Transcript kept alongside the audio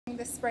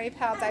the Spray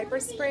Pal diaper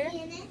sprayer.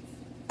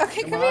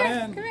 Okay, Come come on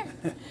here. in. Come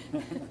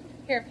here.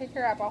 Here, pick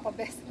her up. I'll hold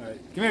this. All right,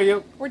 come here,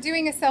 you. We're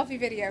doing a selfie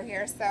video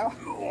here, so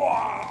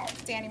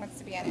Danny wants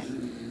to be in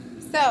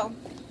it. So,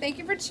 thank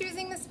you for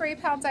choosing the Spray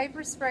Pal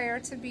diaper sprayer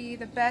to be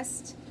the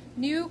best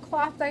new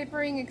cloth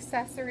diapering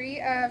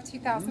accessory of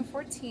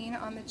 2014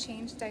 on the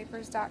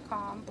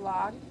Change-Diapers.com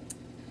blog.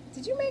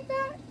 Did you make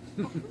that?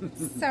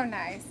 So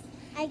nice.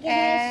 I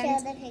can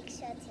show the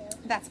picture too.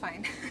 That's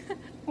fine.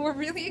 We're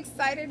really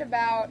excited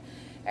about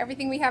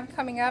everything we have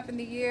coming up in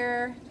the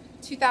year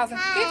 2015.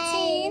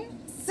 Hi.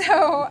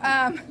 So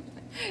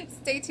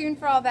stay tuned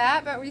for all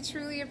that, but we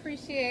truly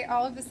appreciate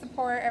all of the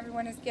support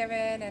everyone has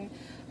given, and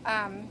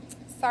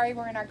sorry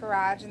we're in our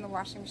garage and the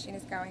washing machine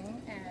is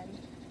going, and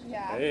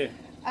yeah. Hey,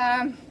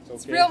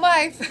 it's real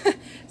life.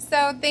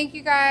 So thank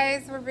you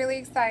guys. We're really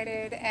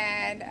excited,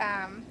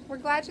 and we're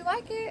glad you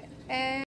like it. And